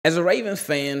As a Ravens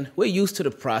fan, we're used to the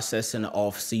process in the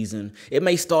offseason. It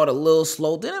may start a little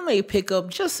slow, then it may pick up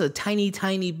just a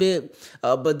tiny bit,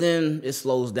 but then it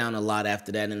slows down a lot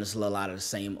after that, and it's a lot of the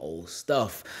same old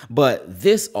stuff. But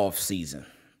this offseason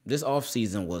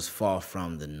was far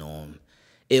from the norm.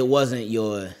 It wasn't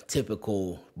your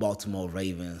typical Baltimore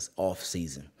Ravens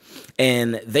offseason.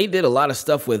 And they did a lot of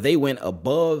stuff where they went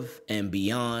above and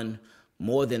beyond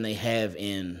more than they have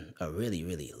in a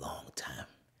really long time.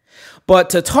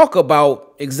 But to talk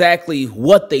about exactly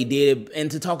what they did and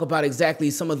to talk about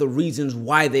exactly some of the reasons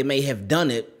why they may have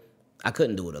done it, I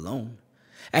couldn't do it alone.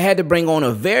 I had to bring on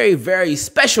a very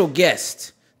special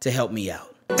guest to help me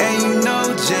out. And you know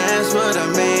just what I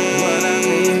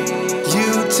mean.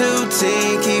 You too,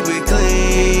 team, keep it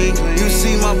clean. You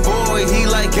see my boy, he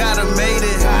like gotta made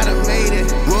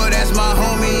it. Well, that's my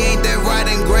homie, ain't that right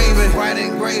engraving.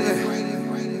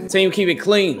 Team, keep it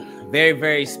clean.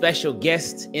 Very special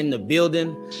guest in the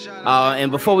building. And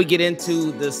before we get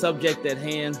into the subject at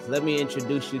hand, let me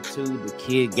introduce you to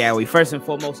DaKidGowie. First and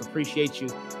foremost, appreciate you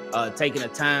taking the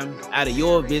time out of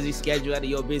your busy schedule, out of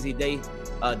your busy day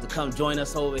to come join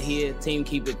us over here. Team,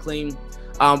 keep it clean.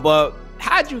 But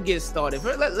how'd you get started?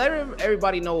 Let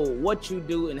everybody know what you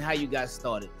do and how you got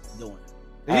started doing.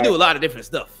 You do a lot of different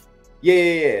stuff.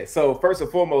 Yeah. So first and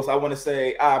foremost, I want to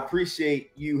say I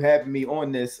appreciate you having me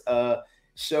on this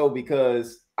show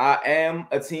because I am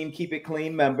a Team Keep It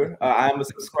Clean member. I'm a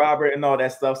subscriber and all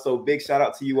that stuff. So big shout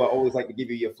out to you. I always like to give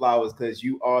you your flowers because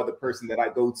you are the person that I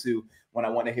go to when I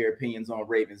want to hear opinions on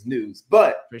Ravens news.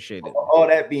 But appreciate it. All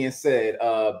that being said,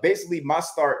 basically my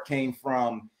start came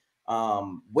from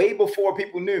way before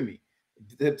people knew me.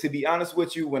 To be honest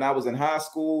with you, when I was in high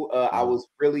school, I was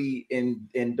really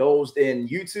indulged in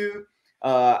YouTube.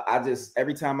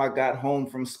 Every time I got home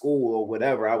from school or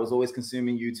whatever, I was always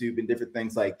consuming YouTube and different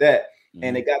things like that.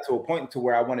 And it got to a point to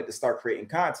where I wanted to start creating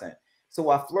content.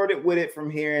 So I flirted with it from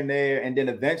here and there. And then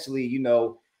eventually,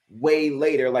 way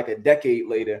later, like a decade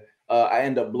later, I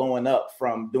end up blowing up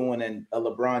from doing a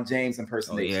LeBron James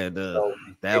impersonation.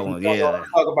 That one.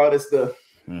 Talk about it's the,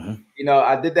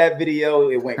 I did that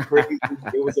video. It went crazy.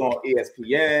 It was on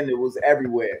ESPN. It was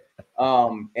everywhere.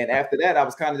 And after that, I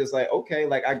was kind of just like, okay,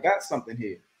 like I got something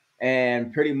here.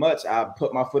 And pretty much I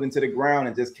put my foot into the ground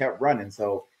and just kept running.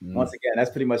 So once again, that's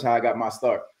pretty much how I got my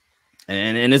start.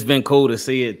 And it's been cool to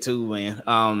see it too, man.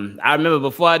 I remember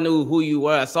before I knew who you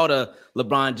were, I saw the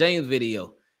LeBron James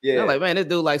video. Yeah. And I'm like, man, this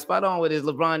dude like spot on with his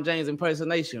LeBron James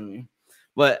impersonation, man.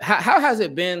 But how has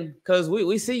it been? Because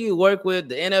we see you work with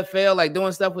the NFL, like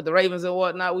doing stuff with the Ravens and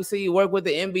whatnot. We see you work with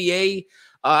the NBA.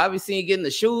 I've been seeing you getting the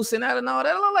shoes sent out and all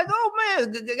that. I'm like, oh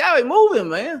man, Gowie moving,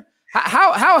 man.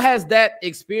 How has that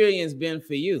experience been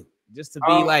for you? Just to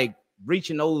be like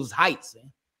reaching those heights,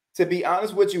 man? To be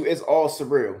honest with you, it's all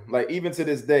surreal. Like even to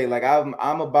this day, like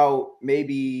I'm about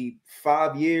maybe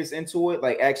 5 years into it,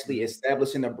 like actually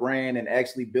establishing a brand and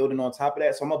actually building on top of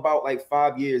that. So I'm about like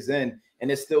 5 years in,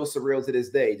 and it's still surreal to this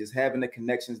day. Just having the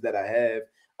connections that I have.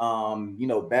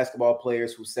 Basketball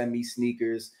players who send me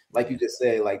sneakers, like you just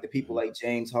said, like the people like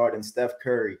James Harden, Steph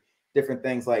Curry, different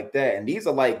things like that. And these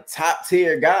are like top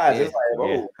tier guys. Yeah. It's like,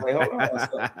 hold on.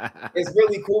 So it's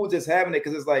really cool just having it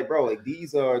because it's like, bro, like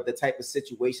these are the type of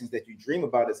situations that you dream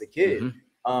about as a kid.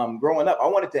 Growing up, I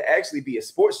wanted to actually be a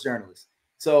sports journalist.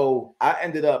 So I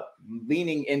ended up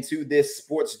leaning into this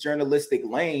sports journalistic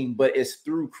lane, but it's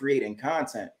through creating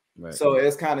content. Right. So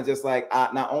it's kind of just like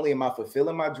not only am I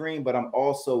fulfilling my dream, but I'm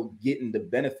also getting the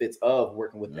benefits of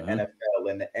working with the NFL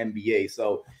and the NBA.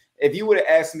 So if you would have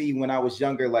asked me when I was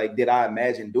younger, like, did I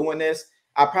imagine doing this?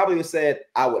 I probably would have said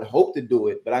I would hope to do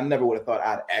it, but I never would have thought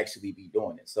I'd actually be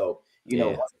doing it. So,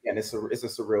 once again, it's a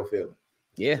surreal feeling.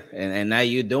 Yeah. And now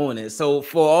you're doing it. So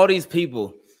for all these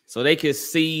people, so they could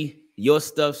see your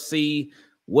stuff, see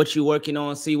what you're working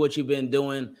on, see what you've been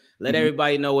doing. Let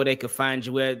everybody know where they can find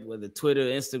you at, whether Twitter,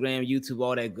 Instagram, YouTube,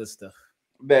 all that good stuff.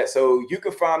 Bet. So you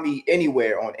can find me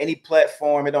anywhere on any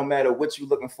platform. It don't matter what you're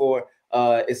looking for.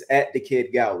 It's at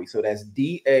DaKidGowie. So that's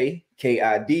DaKidGowie.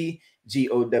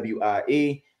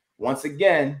 Once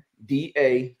again,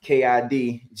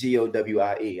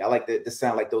 DaKidGowie. I like to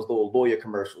sound like those little lawyer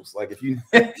commercials. Like if you're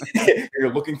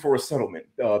looking for a settlement,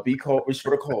 be sure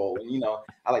to call. And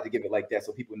I like to give it like that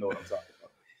so people know what I'm talking about.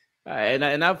 All right,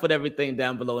 and I'll put everything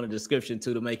down below in the description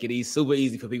too to make it super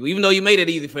easy for people. Even though you made it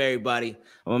easy for everybody,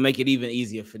 I'm gonna make it even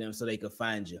easier for them so they can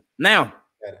find you. Now,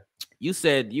 you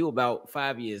said you about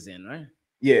 5 years in, right?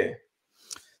 Yeah.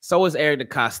 So is Eric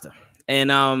DaCosta, and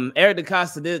Eric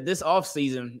DaCosta this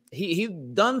offseason, he's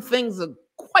done things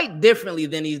quite differently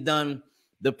than he's done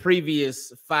the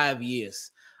previous 5 years.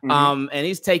 And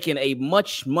he's taking a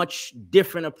much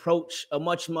different approach, a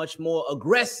much more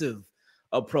aggressive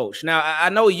approach. Now, I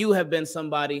know you have been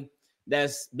somebody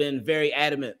that's been very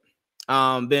adamant,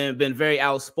 been very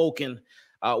outspoken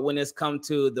when it's come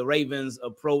to the Ravens'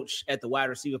 approach at the wide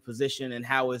receiver position and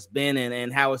how it's been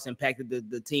and how it's impacted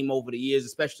the team over the years,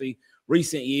 especially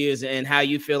recent years, and how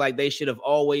you feel like they should have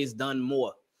always done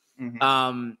more.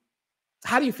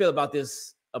 How do you feel about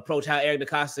this approach, how Eric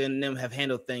DaCosta and them have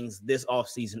handled things this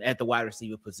offseason at the wide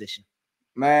receiver position?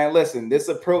 Man, listen, this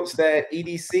approach that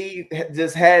EDC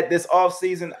just had this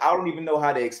offseason, I don't even know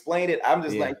how to explain it. I'm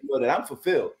just like, you know, that I'm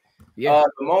fulfilled. The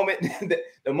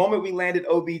moment we landed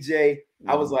OBJ,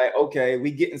 I was like, okay,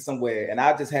 we getting somewhere. And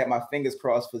I just had my fingers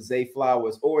crossed for Zay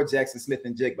Flowers or Jackson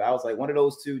Smith-Njigba. I was like, one of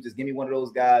those two, just give me one of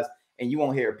those guys, and you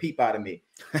won't hear a peep out of me.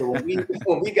 So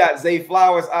when we got Zay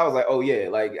Flowers, I was like, oh yeah,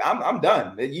 like I'm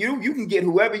done. You can get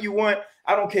whoever you want.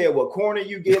 I don't care what corner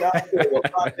you get. I don't care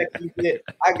what contact you get.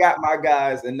 I got my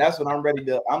guys, and that's what I'm ready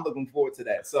to. I'm looking forward to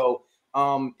that. So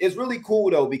it's really cool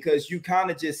though, because you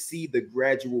kind of just see the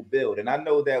gradual build. And I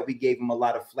know that we gave them a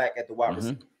lot of flack at the wide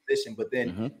receiver position, but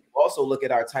then you also look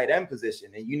at our tight end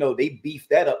position, and you know they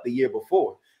beefed that up the year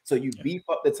before. So you beef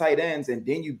up the tight ends, and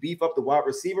then you beef up the wide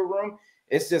receiver room.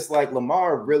 It's just like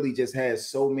Lamar really just has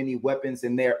so many weapons,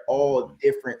 and they're all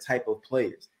different type of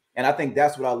players. And I think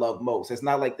that's what I love most. It's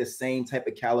not like the same type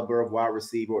of caliber of wide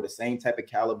receiver or the same type of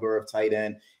caliber of tight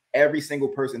end. Every single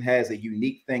person has a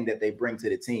unique thing that they bring to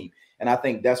the team. And I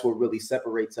think that's what really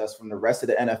separates us from the rest of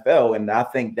the NFL. And I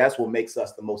think that's what makes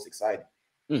us the most exciting.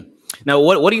 Now,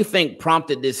 what do you think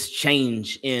prompted this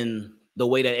change in the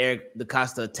way that Eric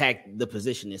DaCosta attacked the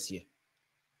position this year?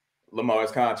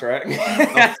 Lamar's contract.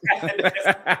 That's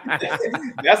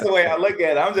the way I look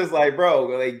at it. I'm just like, bro,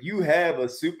 like you have a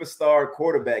superstar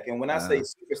quarterback. And when I say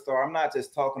superstar, I'm not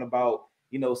just talking about,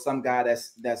 you know, some guy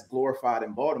that's glorified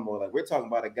in Baltimore. Like we're talking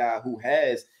about a guy who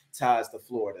has ties to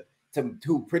Florida,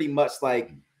 who pretty much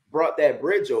like brought that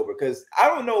bridge over. Because I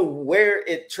don't know where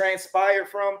it transpired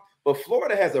from, but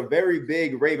Florida has a very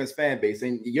big Ravens fan base,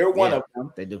 and you're one of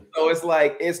them. They do. So it's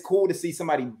like, it's cool to see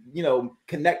somebody, you know,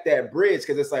 connect that bridge,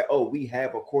 because it's like, oh, we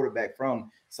have a quarterback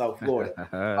from South Florida.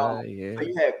 So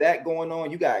you have that going on.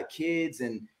 You got kids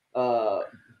and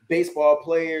baseball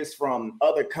players from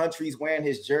other countries wearing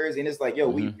his jersey, and it's like, yo,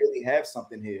 we really have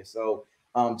something here. So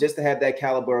just to have that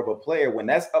caliber of a player, when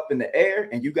that's up in the air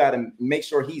and you got to make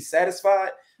sure he's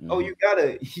satisfied, you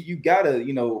gotta,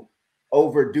 you know,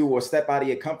 overdo or step out of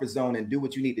your comfort zone and do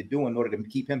what you need to do in order to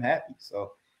keep him happy.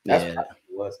 So that's what it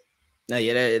was.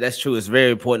 No, that's true. It's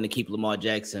very important to keep Lamar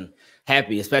Jackson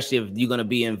happy, especially if you're going to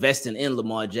be investing in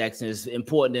Lamar Jackson. It's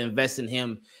important to invest in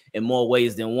him in more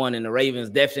ways than one, and the Ravens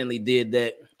definitely did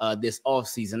that this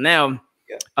offseason. Now,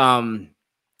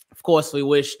 of course, we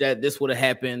wish that this would have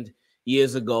happened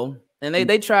years ago, and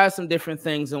they tried some different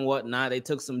things and whatnot. They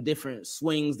took some different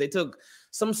swings. They took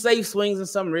some safe swings and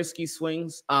some risky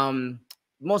swings.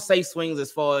 Most safe swings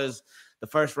as far as the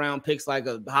first round picks like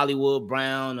a Hollywood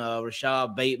Brown,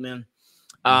 Rashad Bateman.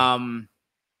 And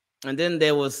then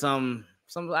there was some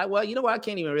like, well, you know what? I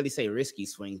can't even really say risky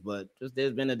swings, but just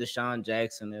there's been a Deshaun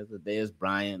Jackson, there's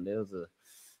Bryant, there's a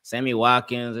Sammy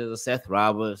Watkins, there's a Seth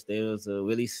Roberts, there's a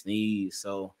Willie Snead,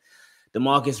 so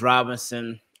DeMarcus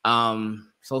Robinson.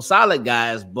 So solid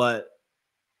guys, but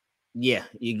yeah,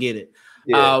 you get it.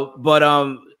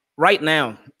 But right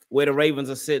now, where the Ravens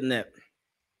are sitting at,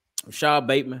 Rashad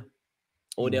Bateman,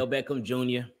 Odell Beckham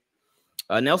Jr.,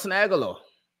 Nelson Aguilar,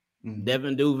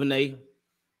 Devin Duvernay,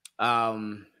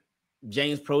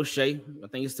 James Prochet. I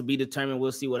think it's to be determined.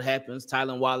 We'll see what happens.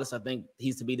 Tylan Wallace, I think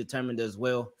he's to be determined as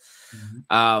well.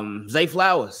 Zay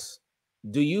Flowers.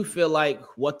 Do you feel like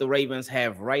what the Ravens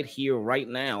have right here, right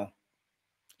now,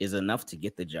 is enough to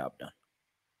get the job done?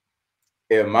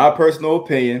 In my personal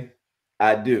opinion,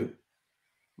 I do.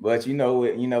 But you know,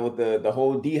 with the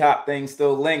whole D-Hop thing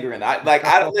still lingering. I don't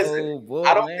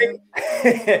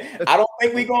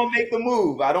think we're gonna make the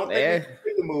move. I don't think we're gonna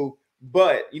make the move.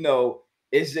 But you know,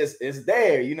 it's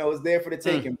there. You know, it's there for the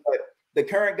taking. But the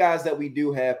current guys that we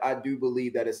do have, I do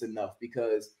believe that it's enough,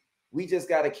 because we just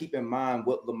got to keep in mind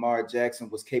what Lamar Jackson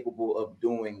was capable of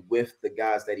doing with the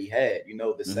guys that he had. You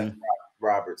know, the Seth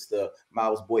Roberts, the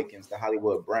Miles Boykins, the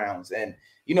Hollywood Browns. And,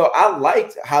 you know, I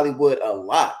liked Hollywood a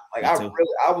lot. Like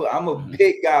I'm a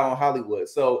big guy on Hollywood.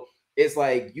 So it's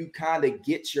like you kind of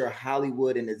get your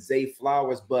Hollywood in the Zay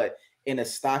Flowers, but in a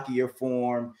stockier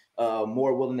form,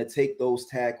 more willing to take those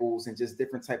tackles and just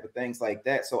different type of things like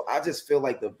that. So I just feel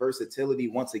like the versatility,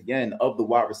 once again, of the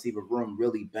wide receiver room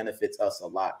really benefits us a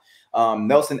lot.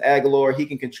 Nelson Aguilar, he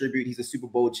can contribute. He's a Super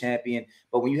Bowl champion.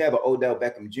 But when you have an Odell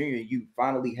Beckham Jr., you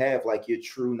finally have like your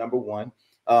true number one.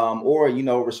 or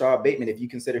Rashad Bateman, if you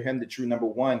consider him the true number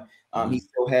one. He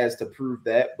still has to prove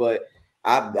that, but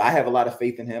I have a lot of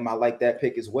faith in him. I like that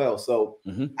pick as well. So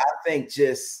I think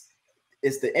it's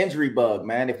the injury bug,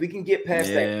 man. If we can get past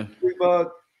that injury bug,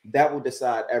 that will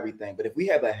decide everything. But if we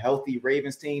have a healthy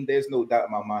Ravens team, there's no doubt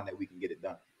in my mind that we can get it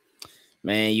done.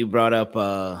 Man, you brought up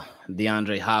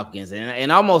DeAndre Hopkins,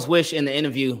 and I almost wish in the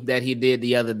interview that he did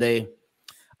the other day,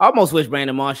 I almost wish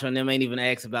Brandon Marshall and them ain't even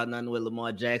asked about nothing with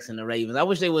Lamar Jackson, the Ravens. I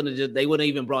wish they wouldn't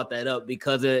even brought that up,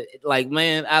 because I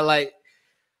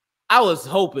was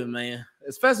hoping, man,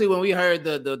 especially when we heard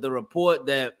the report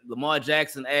that Lamar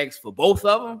Jackson asked for both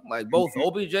of them, like both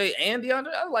OBJ and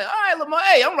DeAndre. I was like, all right, Lamar,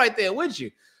 hey, I'm right there with you.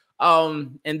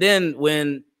 And then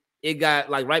when it got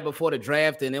like right before the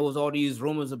draft, and there was all these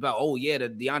rumors about, oh yeah, the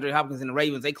DeAndre Hopkins and the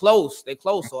Ravens, they close.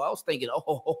 So I was thinking,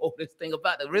 oh, this thing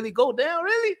about to really go down,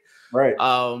 really? Right.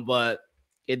 But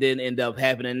it didn't end up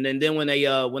happening. And then when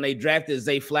they drafted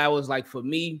Zay Flowers, like for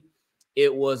me,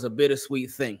 it was a bittersweet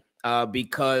thing.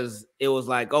 Because it was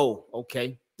like, oh,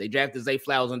 okay, they drafted Zay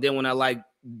Flowers, and then when I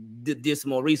did some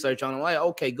more research on him, like,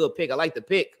 okay, good pick. I like the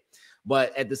pick.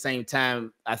 But at the same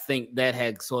time, I think that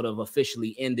had sort of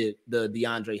officially ended the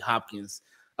DeAndre Hopkins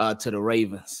to the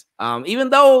Ravens. Even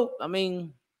though, I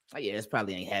mean, yeah, it's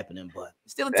probably ain't happening, but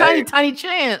still a tiny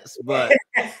chance. But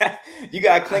you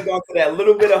gotta cling on to that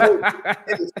little bit of hope.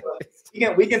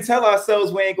 we can tell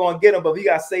ourselves we ain't gonna get them, but we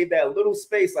gotta save that little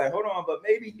space. Like, hold on, but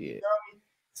maybe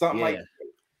something like that.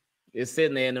 It's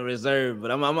sitting there in the reserve,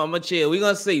 but I'm gonna chill. We're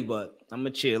gonna see, but I'm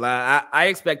gonna chill. I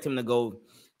expect him to go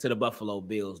to the Buffalo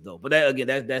Bills, though. But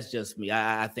that's just me.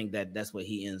 I think that's where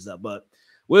he ends up, but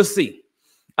we'll see.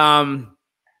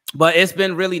 But it's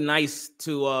been really nice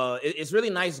to it's really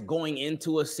nice going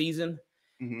into a season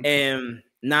and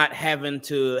not having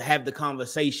to have the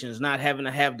conversations, not having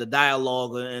to have the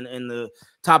dialogue and the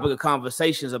topic of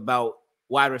conversations about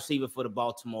wide receiver for the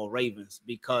Baltimore Ravens,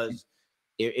 because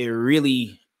it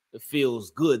really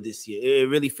feels good this year. It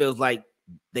really feels like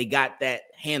they got that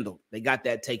handled. They got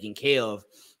that taken care of.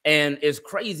 And it's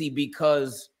crazy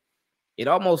because it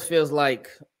almost feels like,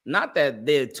 not that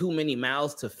there are too many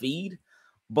mouths to feed,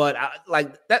 but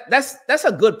that's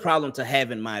a good problem to have,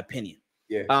 in my opinion.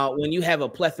 Yeah. When you have a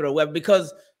plethora of weapons,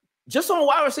 because just on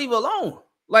wide receiver alone,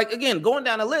 like, again, going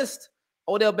down the list,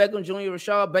 Odell Beckham Jr.,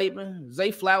 Rashad Bateman,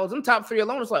 Zay Flowers, them top three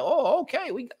alone, it's like, oh,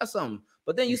 okay, we got something.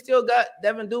 But then you still got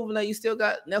Devin Duvernay, you still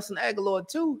got Nelson Aguilar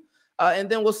too. And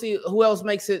then we'll see who else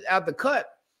makes it out the cut.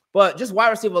 But just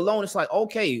wide receiver alone, it's like,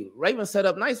 okay, Ravens set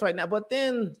up nice right now. But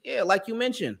then, yeah, like you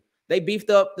mentioned, they beefed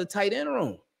up the tight end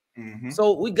room.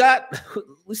 So we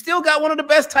still got one of the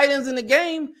best tight ends in the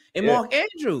game in Mark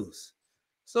Andrews.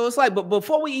 So it's like, but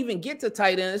before we even get to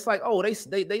tight end, it's like, oh,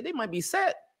 they might be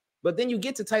set. But then you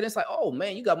get to tight end, it's like, oh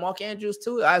man, you got Mark Andrews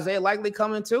too, Isaiah Likely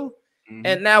coming too.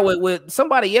 And now with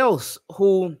somebody else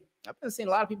who I've been seeing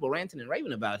a lot of people ranting and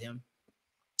raving about him,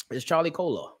 is Charlie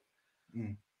Kolar.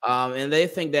 And they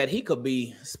think that he could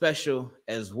be special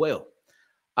as well.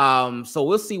 So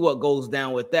we'll see what goes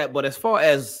down with that. But as far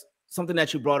as something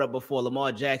that you brought up before,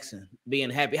 Lamar Jackson being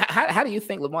happy, how do you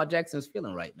think Lamar Jackson is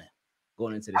feeling right now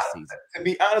going into this season? To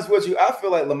be honest with you, I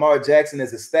feel like Lamar Jackson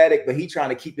is ecstatic, but he's trying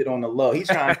to keep it on the low. He's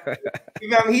trying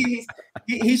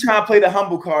he's trying to play the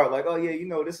humble card, like, oh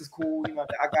yeah, this is cool.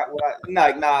 I got what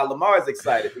nah, Lamar is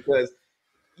excited because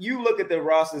you look at the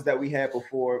rosters that we had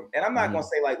before, and I'm not going to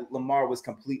say like Lamar was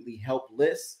completely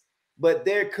helpless, but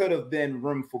there could have been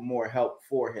room for more help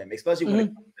for him, especially when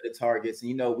it comes to the targets.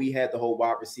 And, we had the whole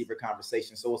wide receiver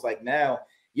conversation. So it's like now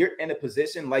you're in a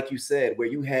position, like you said, where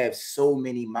you have so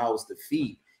many mouths to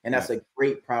feed. And that's a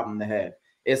great problem to have.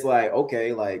 It's like,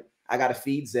 okay, like I got to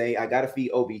feed Zay. I got to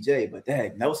feed OBJ, but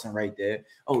dang, Nelson right there.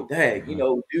 Oh, dang,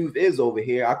 dude is over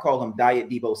here. I call him Diet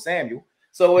Debo Samuel.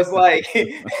 So it's like,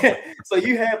 so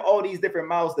you have all these different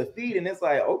mouths to feed. And it's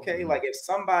like, okay, like if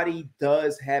somebody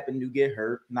does happen to get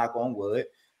hurt, knock on wood,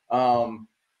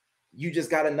 you just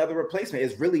got another replacement.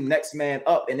 It's really next man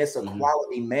up, and it's a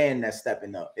quality man that's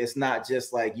stepping up. It's not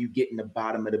just like you getting the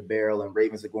bottom of the barrel and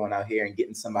Ravens are going out here and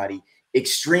getting somebody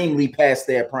extremely past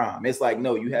their prime. It's like,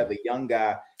 no, you have a young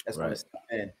guy that's going to step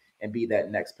in and be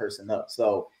that next person up.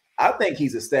 So I think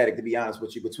he's ecstatic, to be honest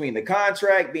with you, between the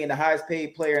contract, being the highest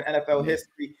paid player in NFL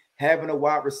history, having a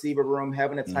wide receiver room,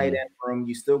 having a tight end room.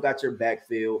 You still got your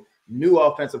backfield, new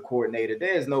offensive coordinator.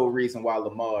 There's no reason why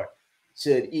Lamar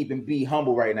should even be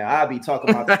humble right now. I'll be talking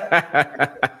about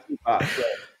that. So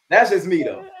that's just me,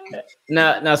 though.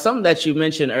 Now, something that you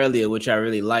mentioned earlier, which I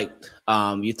really liked,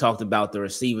 you talked about the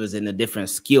receivers and the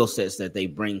different skill sets that they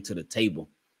bring to the table.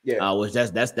 Yeah, which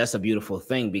that's a beautiful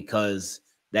thing, because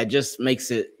that just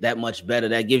makes it that much better.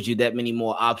 That gives you that many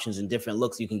more options and different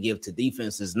looks you can give to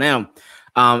defenses. Now,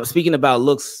 speaking about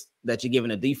looks that you're giving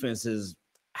to defenses,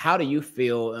 how do you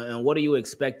feel and what are you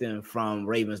expecting from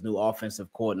Ravens' new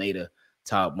offensive coordinator,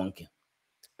 Todd Monken?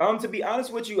 To be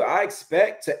honest with you, I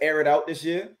expect to air it out this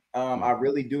year. I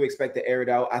really do expect to air it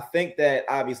out. I think that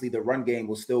obviously the run game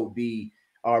will still be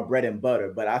our bread and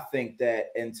butter, but I think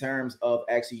that in terms of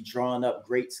actually drawing up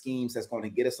great schemes, that's going to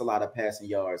get us a lot of passing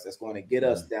yards, that's going to get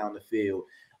us down the field,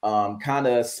 kind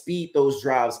of speed those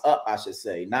drives up, I should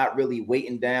say, not really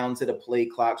waiting down to the play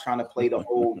clock, trying to play the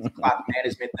whole clock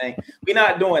management thing. We're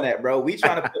not doing that, bro. We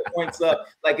trying to put points up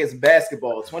like it's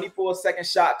basketball, 24-second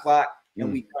shot clock,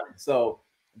 and we done it. So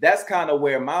that's kind of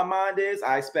where my mind is.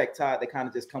 I expect Todd to kind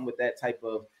of just come with that type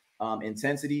of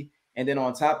intensity. And then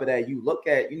on top of that, you look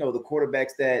at, you know, the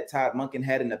quarterbacks that Todd Monken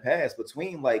had in the past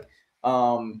between like,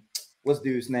 what's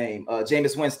dude's name?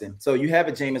 Jameis Winston. So you have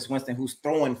a Jameis Winston who's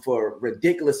throwing for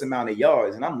ridiculous amount of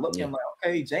yards. And I'm looking like,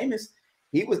 okay, Jameis,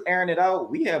 he was airing it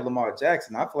out. We have Lamar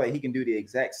Jackson. I feel like he can do the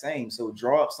exact same. So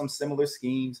draw up some similar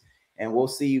schemes and we'll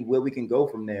see where we can go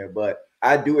from there. But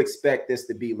I do expect this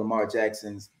to be Lamar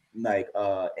Jackson's, like,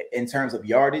 in terms of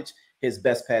yardage, his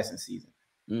best passing season.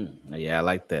 Yeah, I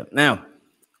like that. Now,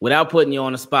 without putting you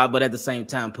on the spot, but at the same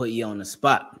time, put you on the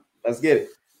spot. Let's get it.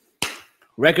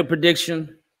 Record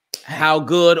prediction. How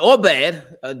good or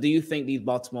bad do you think these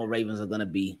Baltimore Ravens are going to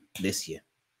be this year?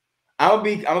 I'm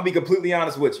gonna be completely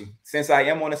honest with you. Since I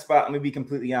am on the spot, I'm gonna be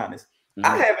completely honest.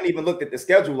 I haven't even looked at the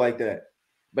schedule like that,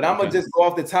 but I'm gonna just go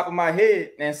off the top of my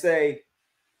head and say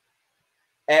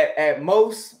at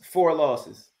most 4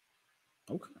 losses.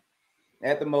 Okay.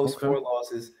 At the most 4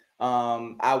 losses.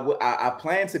 I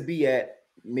plan to be at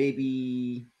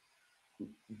maybe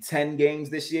 10 games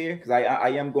this year because I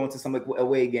am going to some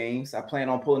away games. I plan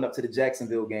on pulling up to the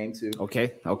Jacksonville game too.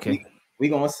 Okay. We're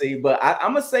going to see. But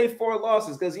I'm going to say 4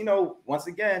 losses because, you know, once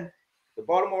again, the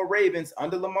Baltimore Ravens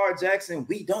under Lamar Jackson,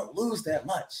 we don't lose that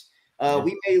much.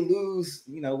 We may lose,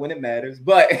 you know, when it matters,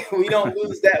 but we don't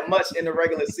lose that much in the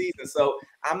regular season. So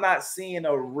I'm not seeing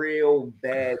a real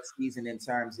bad season in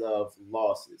terms of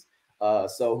losses.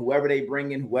 So whoever they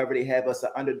bring in, whoever they have us an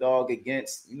underdog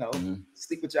against, you know,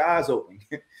 sleep with your eyes open.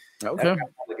 Okay.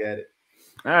 Look at it.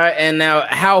 All right. And now,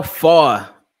 how far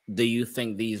do you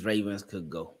think these Ravens could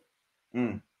go?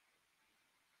 All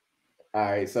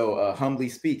right. So humbly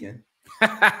speaking,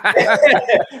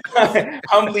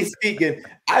 humbly speaking,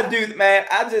 I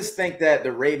just think that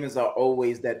the Ravens are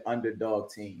always that underdog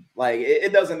team. Like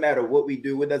it doesn't matter what we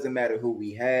do. It doesn't matter who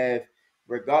we have.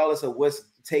 Regardless of what's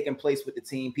taking place with the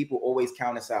team, people always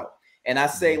count us out. And I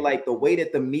say, like, the way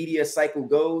that the media cycle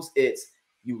goes, it's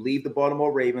you leave the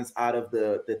Baltimore Ravens out of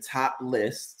the top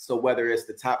list. So whether it's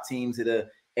the top teams of the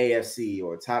AFC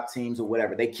or top teams or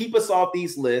whatever, they keep us off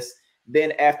these lists.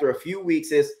 Then after a few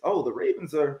weeks, it's, oh, the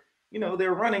Ravens are, you know,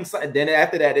 they're running. Then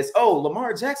after that, it's, oh,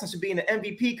 Lamar Jackson should be in the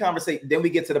MVP conversation. Then we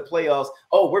get to the playoffs.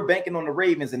 Oh, we're banking on the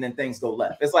Ravens, and then things go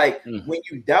left. It's like when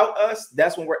you doubt us,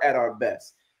 that's when we're at our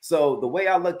best. So the way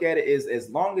I look at it is as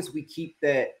long as we keep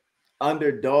that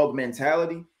underdog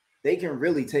mentality, they can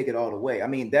really take it all the way. I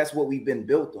mean, that's what we've been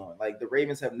built on. Like the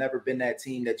Ravens have never been that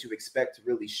team that you expect to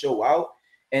really show out.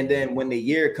 And then when the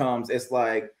year comes, it's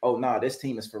like, oh, no, this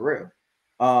team is for real.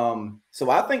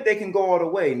 So I think they can go all the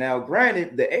way. Now,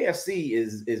 granted, the AFC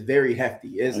is very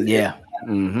hefty. It's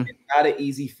not an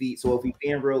easy feat. So if we're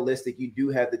being realistic, you do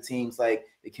have the teams like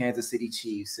the Kansas City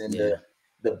Chiefs and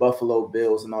the Buffalo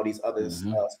Bills and all these other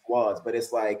squads. But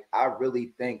it's like, I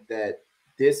really think that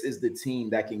this is the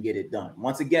team that can get it done.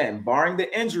 Once again, barring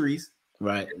the injuries.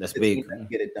 Right. That's big.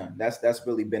 Get it done. That's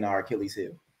really been our Achilles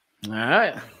heel. All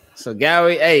right. So,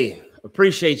 Gowie, hey,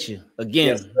 appreciate you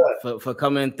again for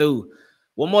coming through.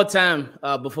 One more time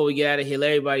before we get out of here,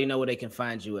 let everybody know where they can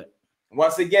find you at.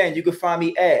 Once again, you can find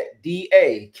me at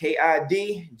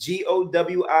DaKidGowie.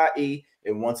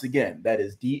 And once again, that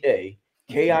is DaKidGowie.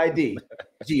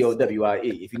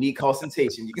 If you need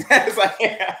consultation, you can.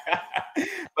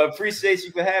 But appreciate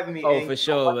you for having me. Oh, for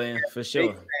sure, man. For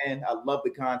sure. Man, I love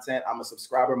the content. I'm a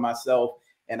subscriber myself,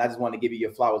 and I just want to give you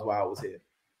your flowers while I was here.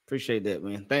 Appreciate that,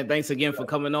 man. Thanks again for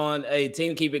coming on. Hey,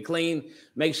 team, keep it clean.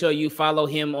 Make sure you follow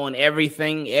him on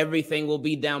everything. Everything will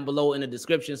be down below in the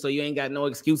description, so you ain't got no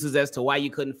excuses as to why you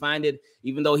couldn't find it,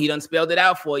 even though he done spelled it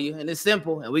out for you. And it's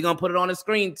simple. And we're going to put it on the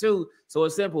screen, too. So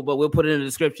it's simple, but we'll put it in the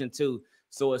description, too.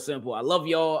 So it's simple. I love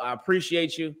y'all. I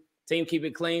appreciate you. Team, keep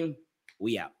it clean.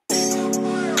 We out.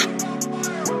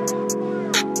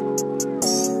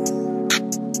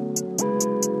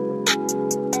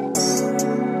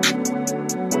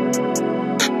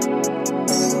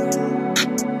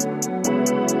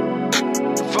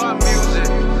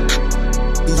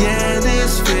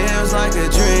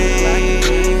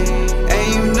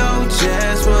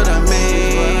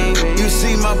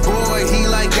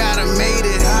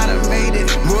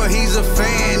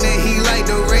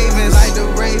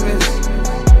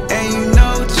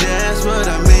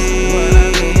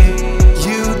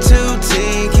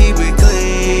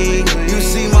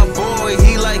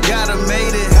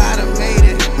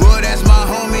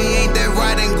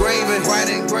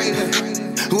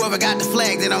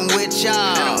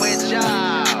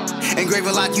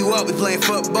 lock you up, we playing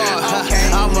football.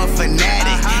 I'm a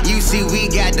fanatic. You see, we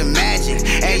got the magic.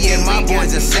 Hey, yeah, my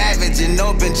boys are savage and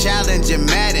open challenge and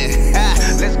Madden.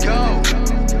 Let's go.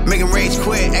 Make him rage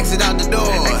quit, exit out the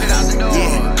door.